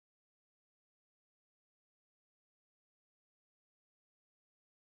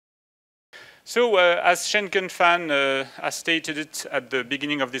So, as Shen Fan has stated it at the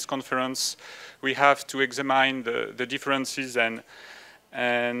beginning of this conference, we have to examine the differences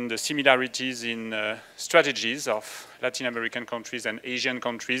and the similarities in strategies of Latin American countries and Asian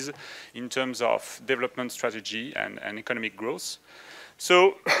countries in terms of development strategy and economic growth.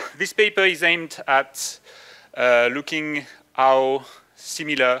 So, this paper is aimed at looking how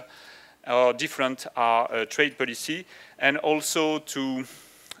similar or different are trade policy, and also to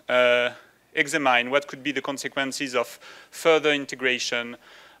examine what could be the consequences of further integration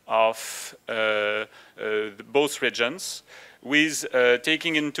of both regions, with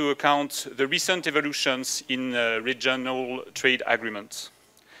taking into account the recent evolutions in regional trade agreements.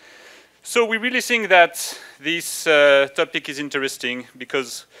 So we really think that this topic is interesting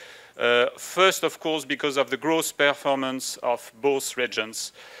because, first, of course, because of the growth performance of both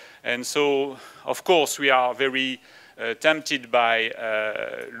regions. And so, of course, we are very tempted by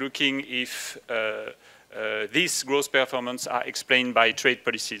looking if these growth performance are explained by trade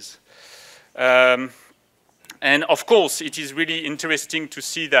policies. And of course, it is really interesting to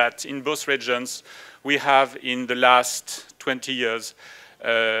see that in both regions, we have in the last 20 years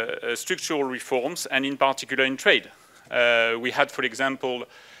structural reforms, and in particular in trade. We had, for example,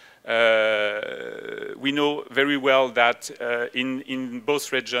 we know very well that in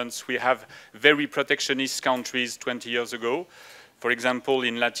both regions we have very protectionist countries 20 years ago. For example,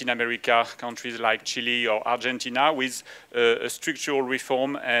 in Latin America, countries like Chile or Argentina, with a structural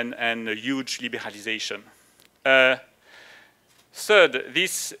reform and a huge liberalization. Third,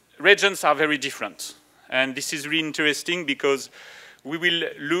 these regions are very different. And this is really interesting because we will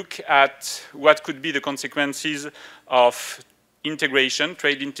look at what could be the consequences of integration,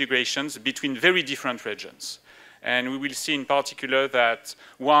 trade integrations between very different regions. And we will see in particular that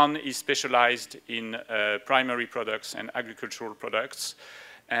one is specialized in primary products and agricultural products,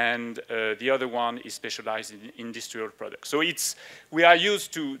 and the other one is specialized in industrial products. So we are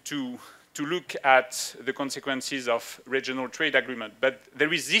used to look at the consequences of regional trade agreement, but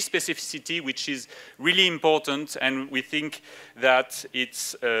there is this specificity which is really important, and we think that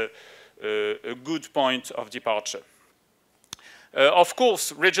it's a good point of departure. Of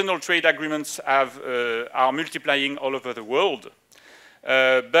course, regional trade agreements are multiplying all over the world,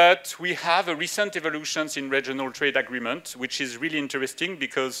 but we have a recent evolutions in regional trade agreement, which is really interesting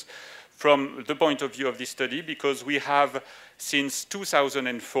because from the point of view of this study, because we have since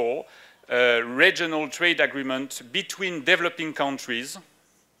 2004 regional trade agreement between developing countries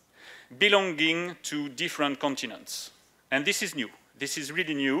belonging to different continents. And this is new. This is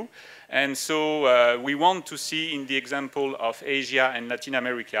really new, and so we want to see in the example of Asia and Latin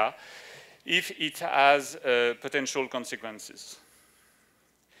America if it has potential consequences.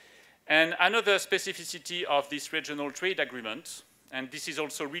 And another specificity of this regional trade agreement, and this is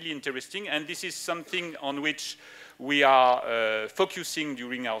also really interesting, and this is something on which we are focusing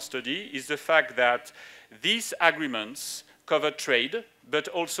during our study, is the fact that these agreements cover trade, but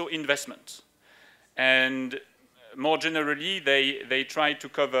also investment. And more generally, they try to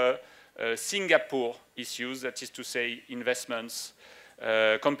cover Singapore issues, that is to say investments,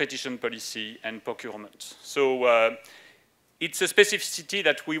 competition policy, and procurement. So it's a specificity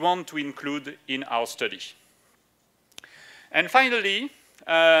that we want to include in our study. And finally,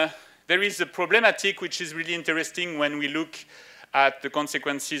 there is a problematic which is really interesting when we look at the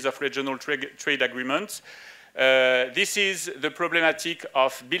consequences of regional trade agreements. This is the problematic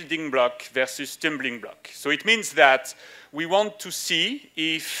of building block versus stumbling block. So it means that we want to see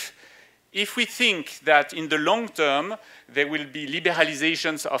if we think that in the long term there will be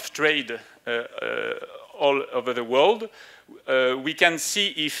liberalizations of trade all over the world, we can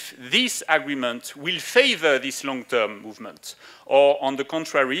see if this agreement will favor this long-term movement, or on the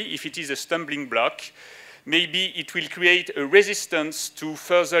contrary, if it is a stumbling block, maybe it will create a resistance to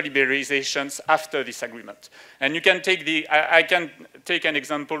further liberalizations after this agreement. And you can take I can take an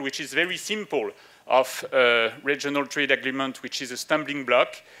example which is very simple of a regional trade agreement which is a stumbling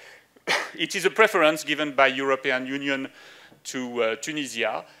block. It is a preference given by European Union to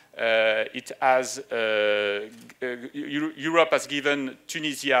Tunisia. Europe has given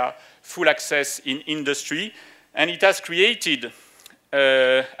Tunisia full access in industry, and it has created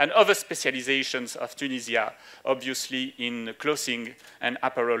and other specializations of Tunisia, obviously in clothing and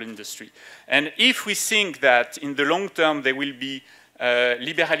apparel industry. And if we think that in the long term there will be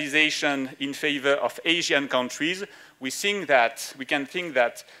liberalization in favor of Asian countries, we can think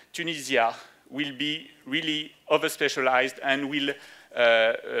that Tunisia will be really over-specialized and will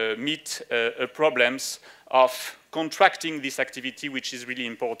meet problems of contracting this activity, which is really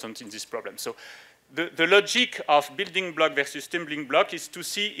important in this problem. So the logic of building block versus stumbling block is to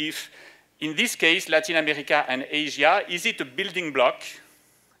see if in this case, Latin America and Asia, is it a building block?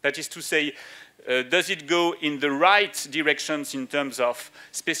 That is to say, does it go in the right directions in terms of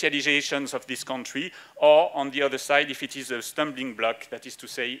specializations of this country, or on the other side, if it is a stumbling block, that is to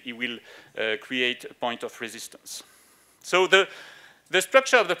say, it will create a point of resistance. So the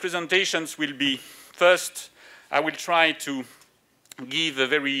structure of the presentations will be, first, I will try to give a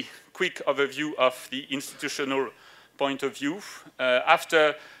very quick overview of the institutional point of view.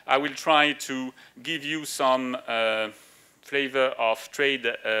 After, I will try to give you some flavor of trade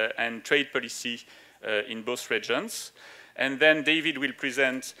and trade policy in both regions. And then David will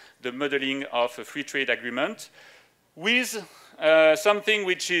present the modeling of a free trade agreement with something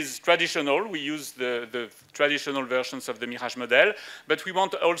which is traditional. We use the traditional versions of the Mirage model, but we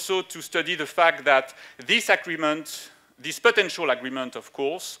want also to study the fact that this agreement, this potential agreement, of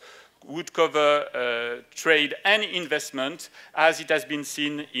course, would cover trade and investment as it has been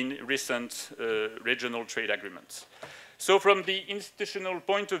seen in recent regional trade agreements. So from the institutional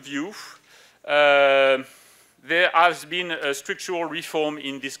point of view, there has been a structural reform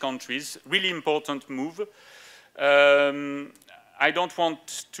in these countries, really important move. I don't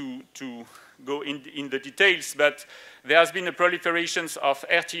want to go in the details, but there has been a proliferation of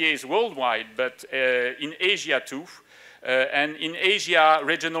RTAs worldwide, but in Asia too. And in Asia,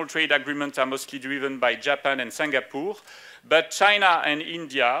 regional trade agreements are mostly driven by Japan and Singapore, but China and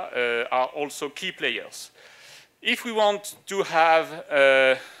India are also key players. If we want to have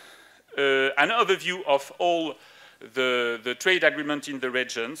an overview of all the trade agreement in the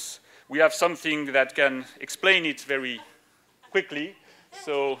regions, we have something that can explain it very quickly,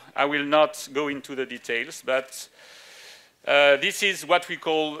 so I will not go into the details, but this is what we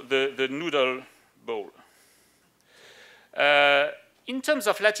call the noodle bowl. In terms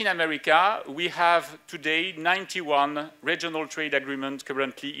of Latin America, we have today 91 regional trade agreements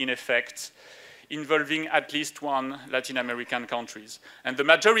currently in effect, involving at least one Latin American countries. And the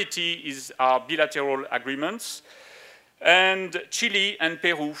majority are bilateral agreements. And Chile and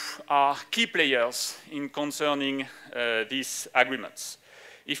Peru are key players in concerning these agreements.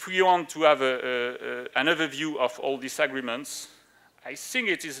 If we want to have an overview of all these agreements, I think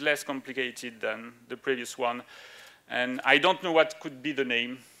it is less complicated than the previous one. And I don't know what could be the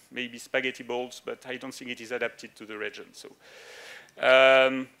name, maybe spaghetti balls, but I don't think it is adapted to the region. So.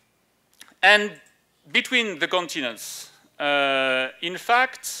 And between the continents, in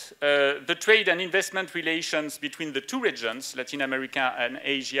fact, the trade and investment relations between the two regions, Latin America and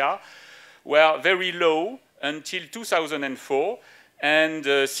Asia, were very low until 2004. And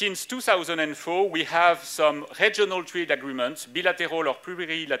since 2004, we have some regional trade agreements, bilateral or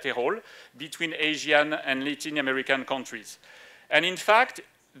plurilateral, between Asian and Latin American countries. And in fact,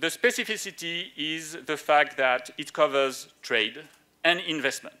 the specificity is the fact that it covers trade and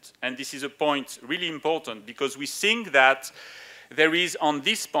investment. And this is a point really important because we think that there is on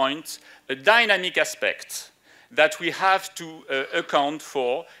this point a dynamic aspect that we have to account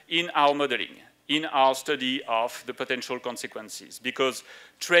for in our modeling, in our study of the potential consequences, because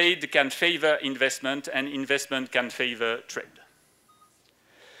trade can favor investment and investment can favor trade.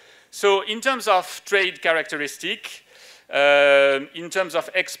 So in terms of trade characteristic, in terms of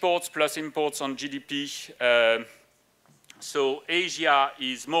exports plus imports on GDP, so Asia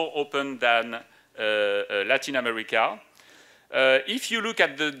is more open than Latin America. If you look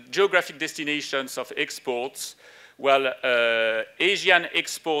at the geographic destinations of exports, well, Asian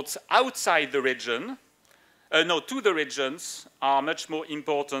exports outside the region, to the regions, are much more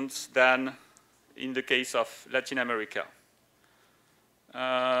important than in the case of Latin America.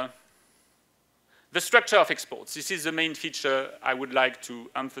 The structure of exports. This is the main feature I would like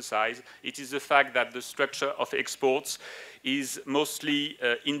to emphasize. It is the fact that the structure of exports is mostly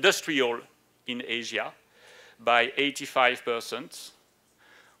industrial in Asia by 85%,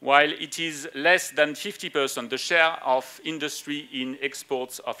 while it is less than 50%. The share of industry in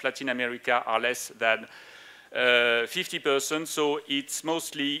exports of Latin America are less than 50%, so it's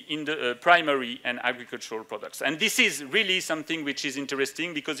mostly in the primary and agricultural products. And this is really something which is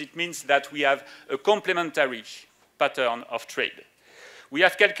interesting because it means that we have a complementary pattern of trade. We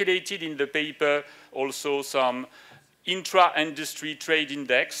have calculated in the paper also some intra-industry trade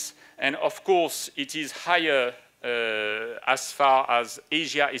index, and of course it is higher as far as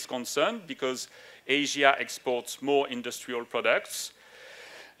Asia is concerned because Asia exports more industrial products.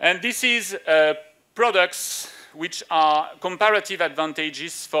 And this is products which are comparative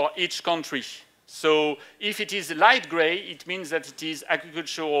advantages for each country. So if it is light gray, it means that it is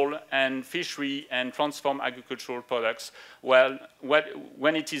agricultural and fishery and transformed agricultural products. Well,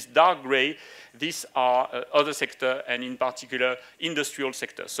 when it is dark gray, these are other sectors, and in particular, industrial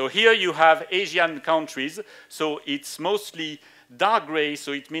sectors. So here you have Asian countries, so it's mostly dark gray,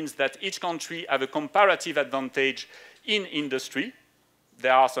 so it means that each country have a comparative advantage in industry.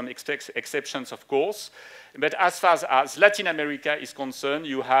 There are some exceptions, of course. But as far as Latin America is concerned,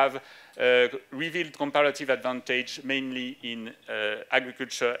 you have revealed comparative advantage mainly in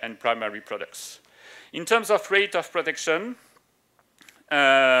agriculture and primary products. In terms of rate of protection,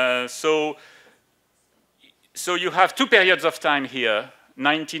 so you have two periods of time here,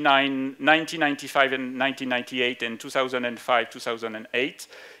 1995 and 1998 and 2005, 2008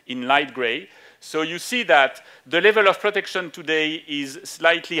 in light gray. So you see that the level of protection today is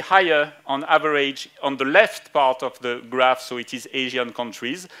slightly higher on average on the left part of the graph, so it is Asian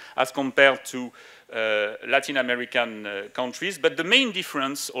countries, as compared to Latin American countries. But the main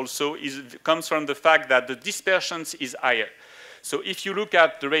difference also comes from the fact that the dispersion is higher. So if you look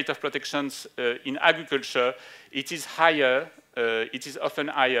at the rate of protections in agriculture, it is higher, it is often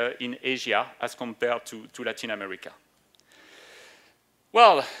higher in Asia as compared to Latin America.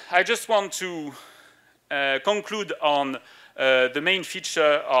 Well, I just want to conclude on the main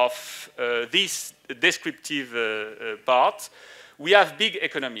feature of this descriptive part. We have big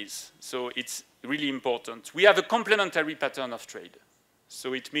economies, so it's really important. We have a complementary pattern of trade.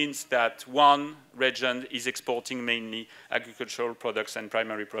 So it means that one region is exporting mainly agricultural products and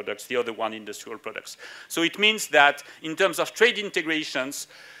primary products, the other one industrial products. So it means that in terms of trade integrations,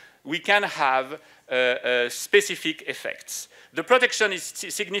 we can have specific effects. The protection is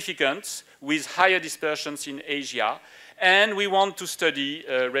significant with higher dispersions in Asia, and we want to study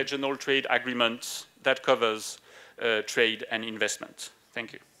regional trade agreements that covers trade and investment.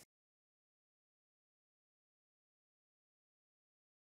 Thank you.